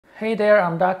Hey there,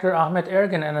 I'm Dr. Ahmed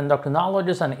Ergin, an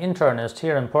endocrinologist and internist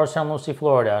here in Port St. Lucie,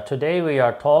 Florida. Today we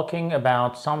are talking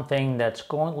about something that's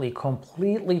going to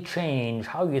completely change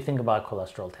how you think about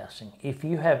cholesterol testing. If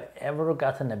you have ever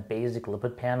gotten a basic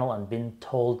lipid panel and been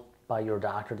told by your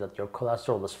doctor that your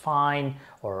cholesterol is fine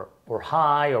or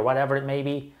high or whatever it may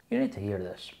be, you need to hear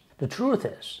this. The truth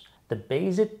is, the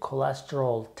basic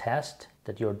cholesterol test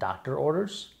that your doctor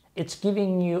orders, it's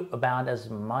giving you about as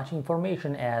much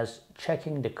information as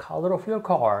checking the color of your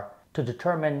car to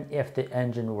determine if the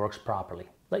engine works properly.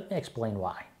 Let me explain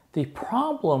why. The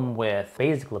problem with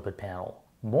basic lipid panel,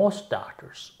 most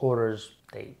doctors orders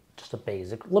just a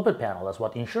basic lipid panel. That's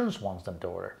what insurance wants them to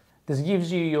order. This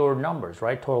gives you your numbers,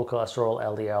 right? Total cholesterol,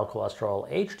 LDL cholesterol,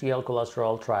 HDL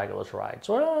cholesterol, triglycerides.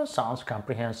 So it sounds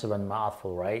comprehensive and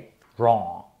mouthful, right?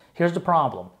 Wrong. Here's the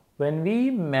problem. When we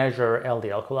measure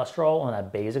LDL cholesterol on a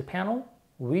basic panel,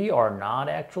 we are not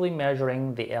actually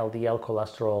measuring the LDL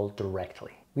cholesterol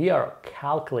directly. We are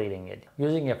calculating it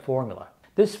using a formula.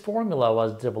 This formula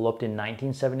was developed in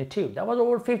 1972. That was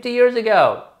over 50 years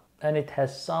ago. And it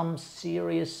has some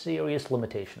serious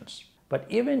limitations. But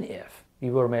even if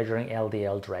we were measuring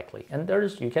LDL directly, and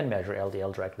you can measure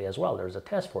LDL directly as well, there's a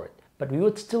test for it, but we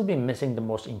would still be missing the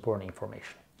most important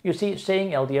information. You see,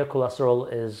 saying LDL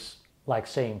cholesterol is like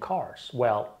saying cars.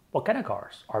 Well, what kind of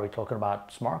cars? Are we talking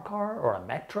about smart car or a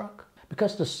Mack truck?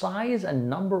 Because the size and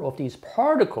number of these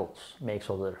particles makes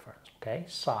all the difference, okay?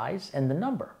 Size and the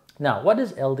number. Now, what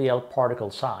is LDL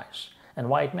particle size and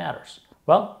why it matters?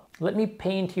 Well, let me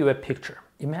paint you a picture.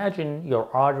 Imagine your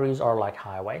arteries are like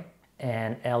highway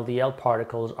and LDL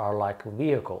particles are like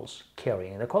vehicles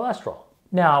carrying the cholesterol.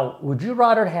 Now, would you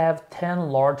rather have 10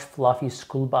 large fluffy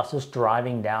school buses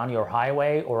driving down your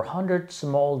highway or 100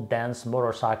 small dense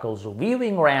motorcycles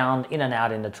weaving around in and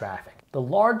out in the traffic? The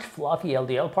large fluffy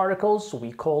LDL particles,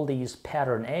 we call these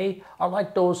pattern A, are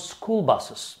like those school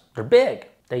buses. They're big,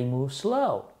 they move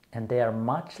slow, and they are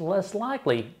much less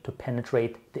likely to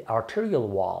penetrate the arterial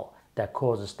wall that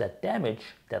causes that damage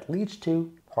that leads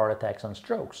to heart attacks and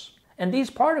strokes. And these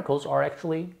particles are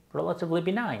actually relatively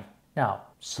benign. Now,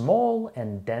 small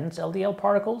and dense LDL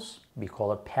particles, we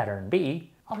call it pattern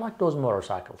B, are like those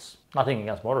motorcycles. Nothing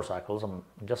against motorcycles, I'm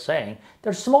just saying.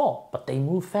 They're small, but they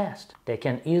move fast. They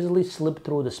can easily slip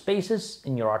through the spaces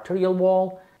in your arterial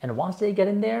wall, and once they get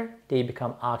in there, they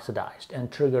become oxidized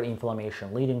and trigger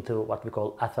inflammation, leading to what we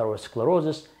call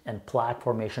atherosclerosis and plaque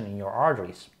formation in your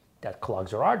arteries. That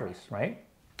clogs your arteries, right?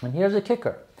 And here's the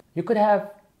kicker. You could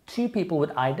have two people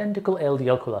with identical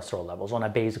LDL cholesterol levels on a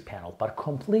basic panel, but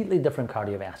completely different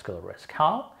cardiovascular risk.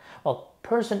 How? Well,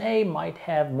 person A might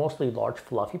have mostly large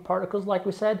fluffy particles, like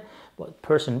we said, but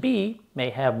person B may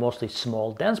have mostly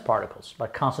small dense particles,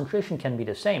 but concentration can be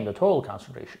the same, the total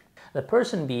concentration. The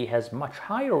person B has much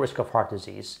higher risk of heart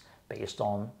disease based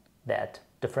on that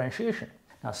differentiation.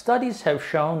 Now, studies have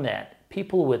shown that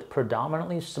people with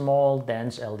predominantly small,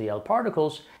 dense LDL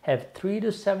particles have 3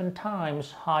 to 7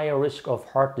 times higher risk of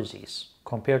heart disease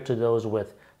compared to those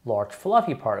with large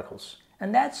fluffy particles.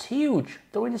 And that's huge,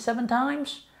 3 to 7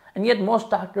 times. And yet most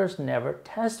doctors never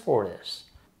test for this.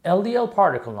 LDL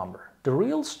particle number. The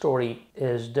real story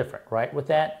is different, right? With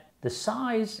that, the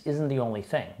size isn't the only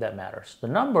thing that matters. The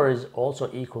number is also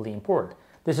equally important.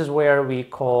 This is where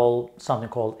something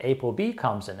called ApoB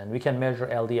comes in, and we can measure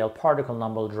LDL particle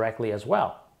number directly as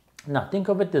well. Now, think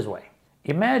of it this way.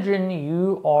 Imagine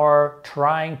you are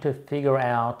trying to figure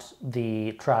out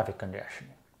the traffic congestion.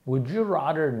 Would you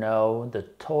rather know the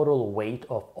total weight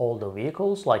of all the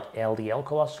vehicles, like LDL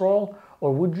cholesterol,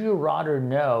 or would you rather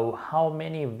know how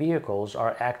many vehicles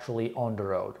are actually on the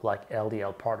road, like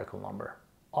LDL particle number?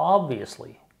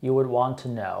 Obviously, you would want to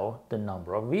know the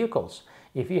number of vehicles.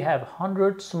 If you have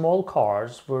 100 small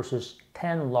cars versus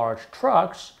 10 large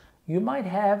trucks, you might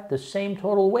have the same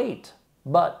total weight,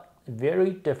 but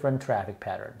very different traffic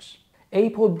patterns.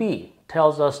 ApoB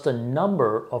tells us the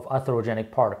number of atherogenic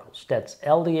particles. That's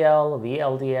LDL,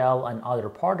 VLDL, and other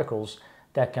particles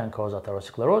that can cause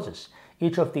atherosclerosis.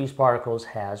 Each of these particles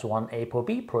has one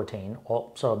ApoB protein,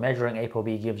 so measuring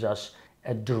ApoB gives us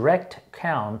a direct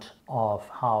count of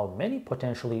how many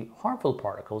potentially harmful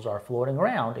particles are floating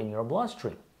around in your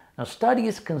bloodstream. Now,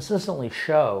 studies consistently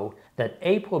show that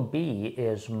ApoB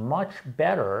is much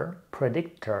better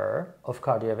predictor of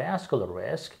cardiovascular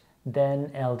risk than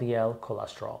LDL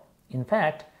cholesterol. In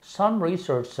fact, some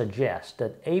research suggests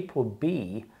that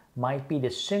ApoB might be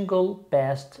the single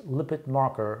best lipid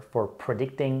marker for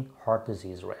predicting heart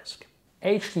disease risk.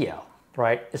 HDL,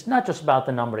 right? It's not just about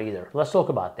the number either. Let's talk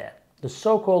about that. The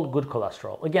so-called good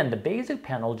cholesterol. Again, the basic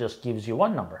panel just gives you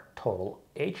one number, total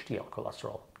HDL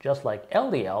cholesterol. Just like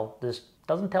LDL, this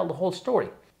doesn't tell the whole story.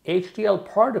 HDL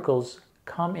particles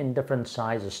come in different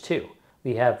sizes too.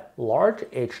 We have large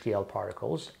HDL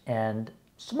particles and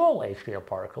small HDL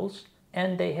particles,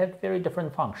 and they have very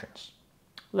different functions.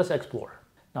 Let's explore.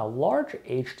 Now, large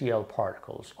HDL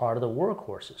particles are the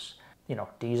workhorses.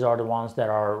 These are the ones that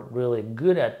are really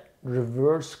good at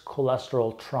reverse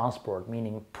cholesterol transport,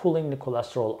 meaning pulling the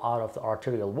cholesterol out of the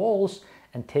arterial walls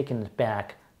and taking it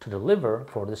back to the liver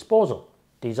for disposal.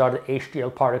 These are the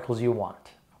HDL particles you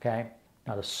want, okay?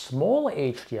 Now, the small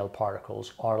HDL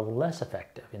particles are less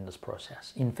effective in this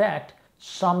process. In fact,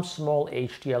 some small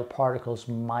HDL particles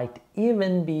might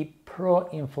even be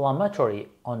pro-inflammatory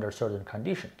under certain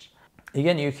conditions.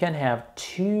 Again, you can have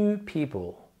two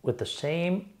people with the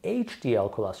same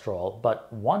HDL cholesterol,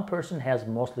 but one person has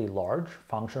mostly large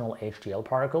functional HDL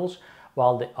particles,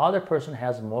 while the other person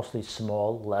has mostly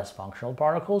small, less functional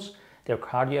particles. Their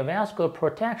cardiovascular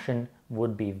protection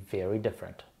would be very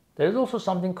different. There is also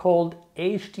something called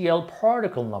HDL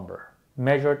particle number,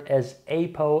 measured as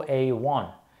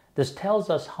ApoA1. This tells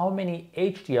us how many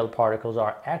HDL particles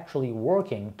are actually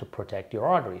working to protect your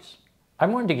arteries.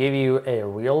 I'm going to give you a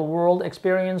real-world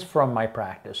experience from my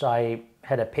practice. I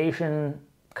had a patient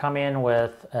come in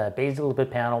with a basal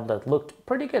lipid panel that looked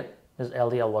pretty good. His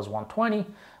LDL was 120.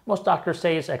 Most doctors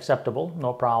say it's acceptable,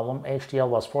 no problem. HDL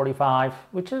was 45,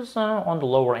 which is on the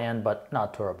lower end, but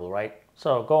not terrible, right?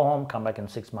 So go home, come back in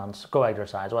 6 months, go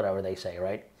exercise, whatever they say,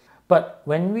 right? But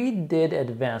when we did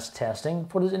advanced testing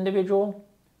for this individual,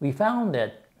 we found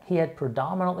that he had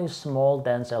predominantly small,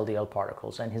 dense LDL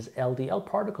particles, and his LDL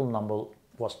particle number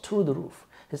was through the roof.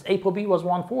 His ApoB was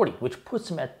 140, which puts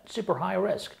him at super high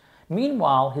risk.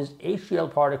 Meanwhile, his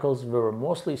HDL particles were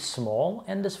mostly small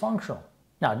and dysfunctional.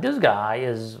 Now, this guy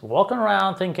is walking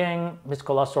around thinking his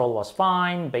cholesterol was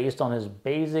fine based on his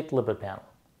basic lipid panel,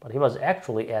 but he was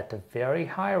actually at a very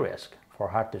high risk for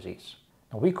heart disease.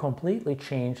 Now, we completely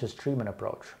changed his treatment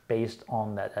approach based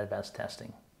on that advanced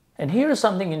testing. And here's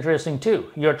something interesting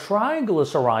too. Your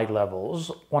triglyceride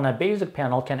levels on a basic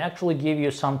panel can actually give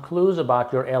you some clues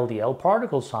about your LDL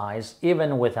particle size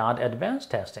even without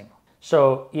advanced testing.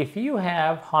 So if you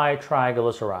have high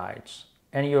triglycerides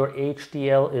and your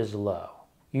HDL is low,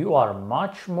 you are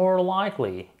much more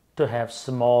likely to have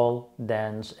small,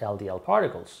 dense LDL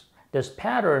particles. This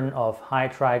pattern of high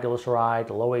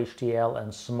triglyceride, low HDL,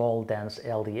 and small, dense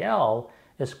LDL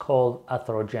is called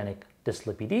atherogenic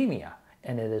dyslipidemia,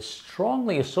 and it is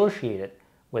strongly associated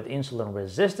with insulin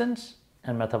resistance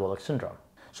and metabolic syndrome.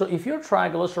 So if your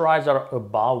triglycerides are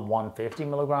above 150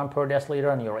 milligram per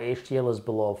deciliter and your HDL is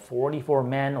below 40 for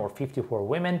men or 50 for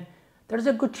women, there's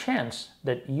a good chance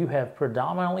that you have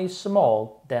predominantly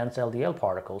small, dense LDL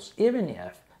particles, even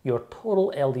if your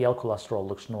total LDL cholesterol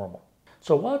looks normal.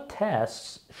 So what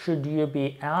tests should you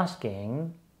be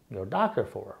asking your doctor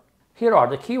for? Here are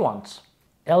the key ones.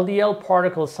 LDL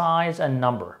particle size and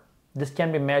number. This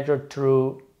can be measured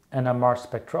through NMR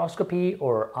spectroscopy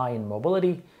or ion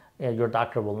mobility. Your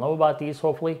doctor will know about these,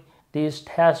 hopefully. These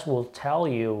tests will tell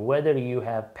you whether you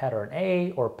have pattern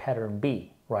A or pattern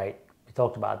B, right? We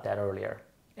talked about that earlier.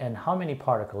 And how many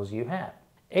particles you have.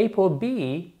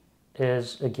 ApoB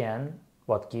is, again,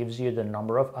 what gives you the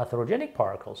number of atherogenic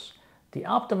particles. The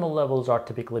optimal levels are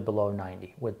typically below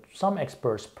 90, with some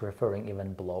experts preferring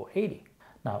even below 80.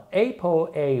 Now,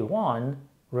 ApoA1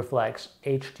 reflects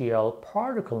HDL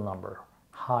particle number.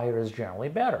 Higher is generally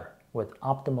better, with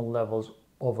optimal levels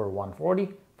over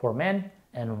 140 for men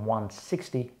and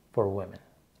 160 for women.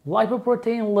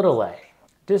 Lipoprotein little a.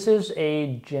 This is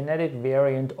a genetic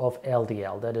variant of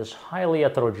LDL that is highly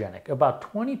atherogenic. About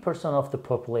 20% of the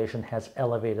population has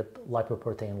elevated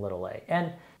lipoprotein little a,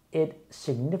 and it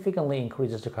significantly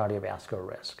increases the cardiovascular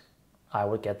risk. I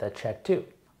would get that checked too.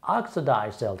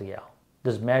 Oxidized LDL.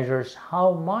 This measures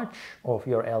how much of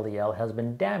your LDL has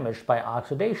been damaged by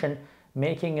oxidation,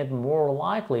 making it more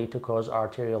likely to cause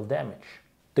arterial damage.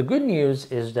 The good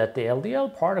news is that the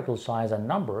LDL particle size and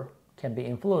number can be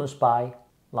influenced by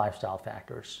lifestyle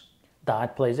factors.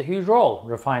 Diet plays a huge role.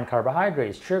 Refined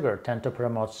carbohydrates, sugar tend to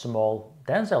promote small,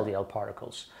 dense LDL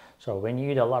particles. So when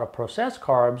you eat a lot of processed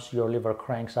carbs, your liver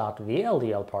cranks out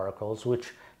VLDL particles,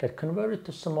 which get converted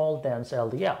to small, dense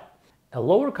LDL. A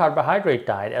lower carbohydrate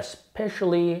diet,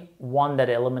 especially one that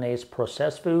eliminates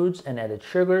processed foods and added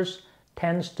sugars,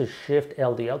 tends to shift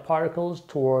LDL particles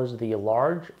towards the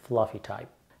large, fluffy type.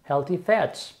 Healthy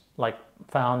fats, like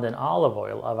found in olive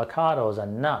oil, avocados,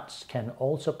 and nuts, can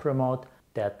also promote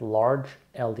that large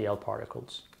LDL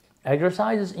particles.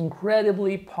 Exercise is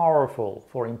incredibly powerful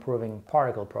for improving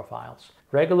particle profiles.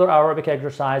 Regular aerobic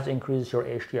exercise increases your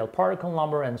HDL particle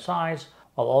number and size,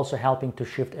 while also helping to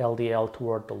shift LDL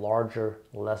toward the larger,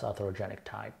 less atherogenic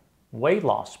type. Weight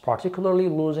loss, particularly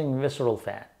losing visceral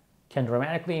fat, can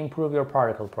dramatically improve your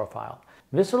particle profile.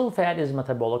 Visceral fat is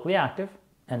metabolically active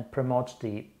and promotes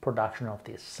the production of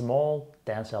these small,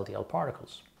 dense LDL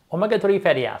particles. Omega-3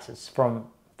 fatty acids from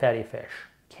fatty fish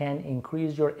can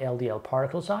increase your LDL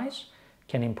particle size,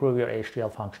 can improve your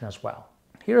HDL function as well.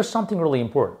 Here's something really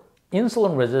important.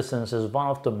 Insulin resistance is one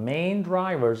of the main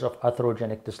drivers of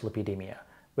atherogenic dyslipidemia.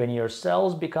 When your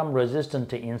cells become resistant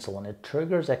to insulin, it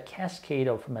triggers a cascade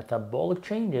of metabolic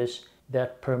changes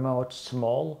that promote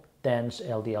small, dense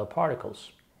LDL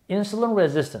particles. Insulin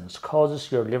resistance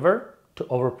causes your liver to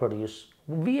overproduce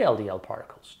VLDL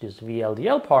particles. These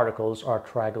VLDL particles are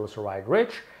triglyceride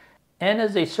rich, and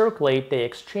as they circulate, they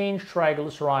exchange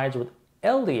triglycerides with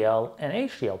LDL and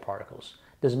HDL particles.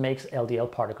 This makes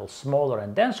LDL particles smaller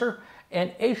and denser,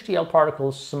 and HDL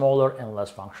particles smaller and less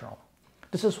functional.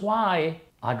 This is why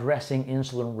addressing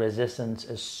insulin resistance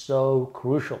is so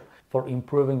crucial for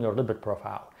improving your lipid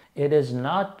profile. It is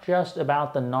not just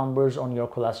about the numbers on your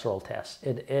cholesterol test.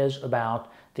 It is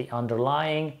about the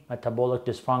underlying metabolic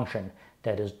dysfunction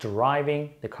that is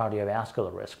driving the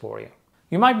cardiovascular risk for you.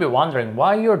 You might be wondering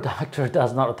why your doctor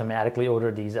does not automatically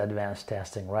order these advanced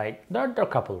testing, right? There are a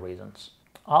couple of reasons.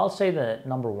 I'll say that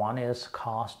number one is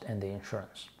cost and the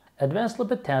insurance. Advanced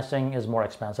lipid testing is more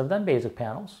expensive than basic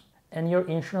panels, and your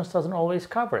insurance doesn't always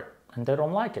cover it, and they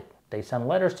don't like it. They send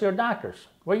letters to your doctors.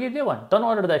 What are you doing? Don't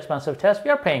order the expensive test. We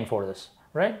are paying for this,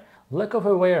 right? Lack of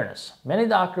awareness. Many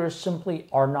doctors simply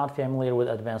are not familiar with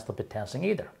advanced lipid testing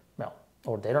either. Well,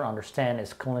 or they don't understand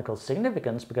its clinical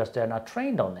significance because they're not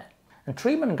trained on that. And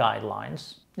treatment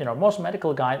guidelines, most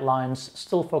medical guidelines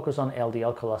still focus on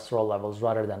LDL cholesterol levels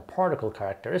rather than particle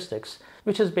characteristics,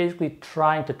 which is basically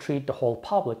trying to treat the whole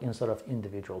public instead of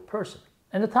individual person.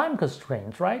 And the time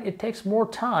constraints, right? It takes more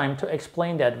time to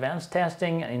explain the advanced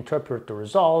testing and interpret the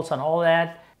results and all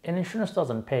that. And insurance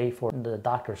doesn't pay for the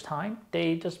doctor's time.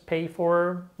 They just pay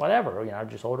for whatever,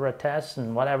 just order a test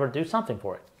and whatever, do something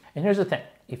for it. And here's the thing.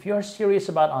 If you're serious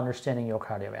about understanding your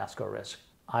cardiovascular risk,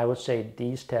 I would say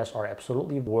these tests are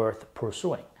absolutely worth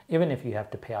pursuing, even if you have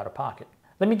to pay out of pocket.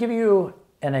 Let me give you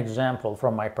an example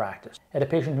from my practice. I had a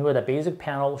patient who had a basic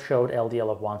panel showed LDL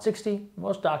of 160.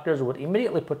 Most doctors would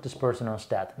immediately put this person on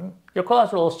statin. Your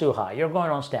cholesterol is too high, you're going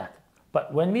on statin.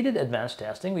 But when we did advanced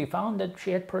testing, we found that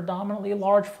she had predominantly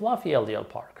large fluffy LDL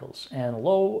particles and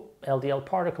low LDL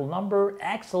particle number,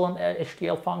 excellent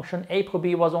HDL function,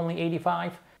 ApoB was only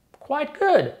 85, quite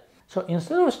good. So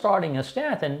instead of starting a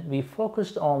statin, we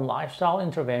focused on lifestyle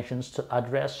interventions to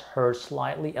address her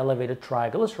slightly elevated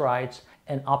triglycerides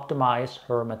and optimize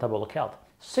her metabolic health.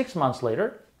 6 months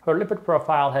later, her lipid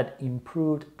profile had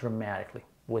improved dramatically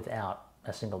without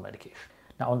a single medication.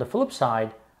 Now on the flip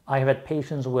side, I have had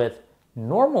patients with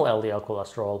normal LDL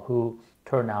cholesterol who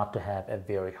turn out to have a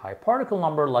very high particle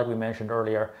number, like we mentioned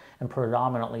earlier, and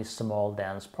predominantly small,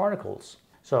 dense particles.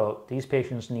 So these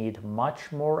patients need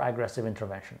much more aggressive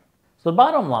intervention. So the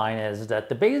bottom line is that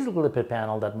the basic lipid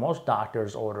panel that most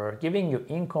doctors order giving you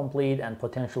incomplete and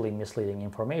potentially misleading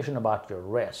information about your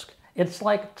risk. It's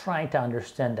like trying to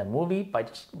understand a movie by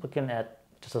just looking at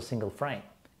just a single frame.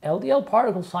 LDL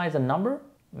particle size and number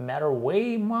matter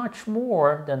way much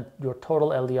more than your total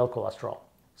LDL cholesterol.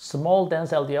 Small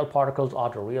dense LDL particles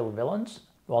are the real villains,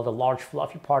 while the large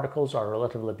fluffy particles are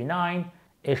relatively benign.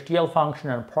 HDL function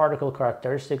and particle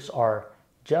characteristics are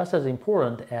just as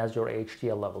important as your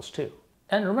HDL levels too.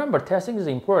 And remember, testing is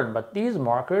important, but these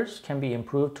markers can be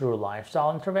improved through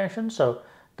lifestyle interventions. So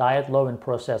diet low in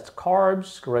processed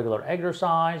carbs, regular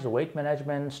exercise, weight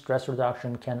management, stress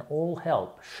reduction can all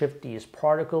help shift these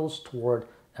particles toward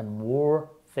a more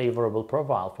favorable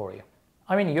profile for you.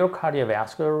 I mean, your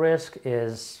cardiovascular risk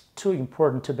is too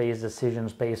important to base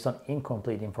decisions based on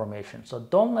incomplete information. So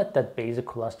don't let that basic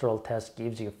cholesterol test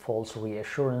gives you false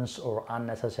reassurance or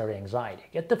unnecessary anxiety.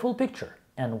 Get the full picture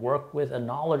and work with a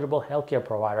knowledgeable healthcare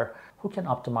provider who can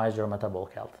optimize your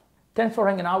metabolic health. Thanks for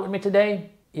hanging out with me today.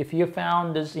 If you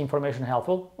found this information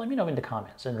helpful, let me know in the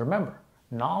comments. And remember,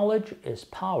 knowledge is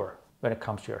power when it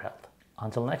comes to your health.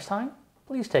 Until next time,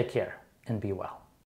 please take care and be well.